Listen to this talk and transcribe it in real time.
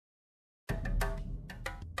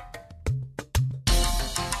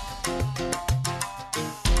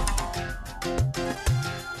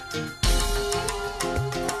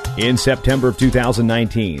In September of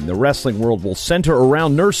 2019, the wrestling world will center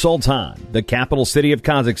around Nur-Sultan, the capital city of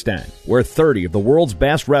Kazakhstan, where 30 of the world's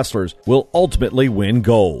best wrestlers will ultimately win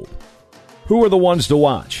gold. Who are the ones to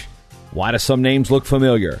watch? Why do some names look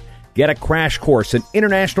familiar? Get a crash course in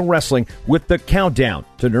international wrestling with the Countdown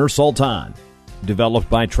to Nur-Sultan.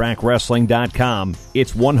 Developed by TrackWrestling.com,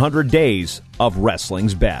 it's 100 days of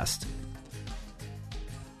wrestling's best.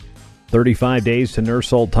 35 days to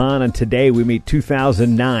Nur-Sultan, and today we meet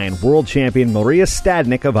 2009 world champion Mariya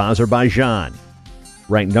Stadnik of Azerbaijan.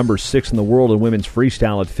 Ranked number 6 in the world in women's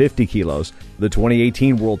freestyle at 50 kilos, the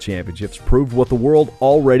 2018 World Championships proved what the world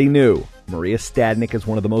already knew. Mariya Stadnik is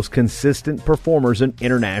one of the most consistent performers in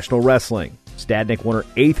international wrestling. Stadnik won her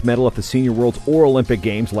 8th medal at the Senior Worlds or Olympic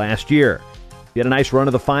Games last year. She had a nice run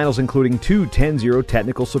to the finals, including 2 10-0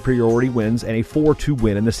 technical superiority wins and a 4-2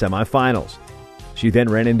 win in the semifinals. She then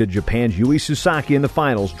ran into Japan's Yui Sasaki in the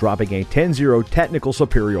finals, dropping a 10-0 technical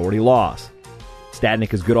superiority loss.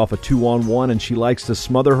 Stadnik is good off a 2-on-1, and she likes to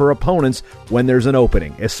smother her opponents when there's an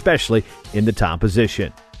opening, especially in the top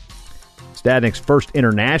position. Stadnik's first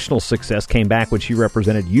international success came back when she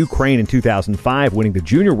represented Ukraine in 2005, winning the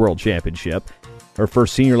Junior World Championship. Her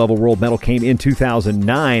first senior-level world medal came in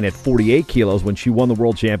 2009 at 48 kilos when she won the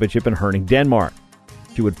World Championship in Herning, Denmark.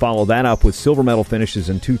 She would follow that up with silver medal finishes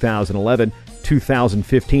in 2011,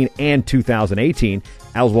 2015, and 2018,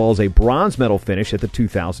 as well as a bronze medal finish at the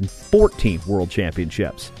 2014 World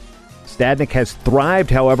Championships. Stadnik has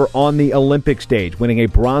thrived, however, on the Olympic stage, winning a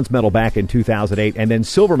bronze medal back in 2008 and then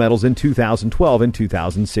silver medals in 2012 and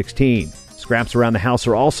 2016. Scraps around the house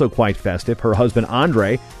are also quite festive. Her husband,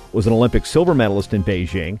 Andre, was an Olympic silver medalist in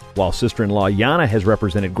Beijing, while sister-in-law Yana has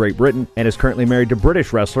represented Great Britain and is currently married to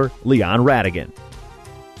British wrestler Leon Radigan.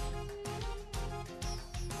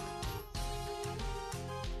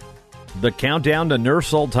 The Countdown to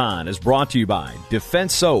Nur-Sultan is brought to you by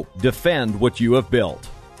Defense Soap. Defend what you have built.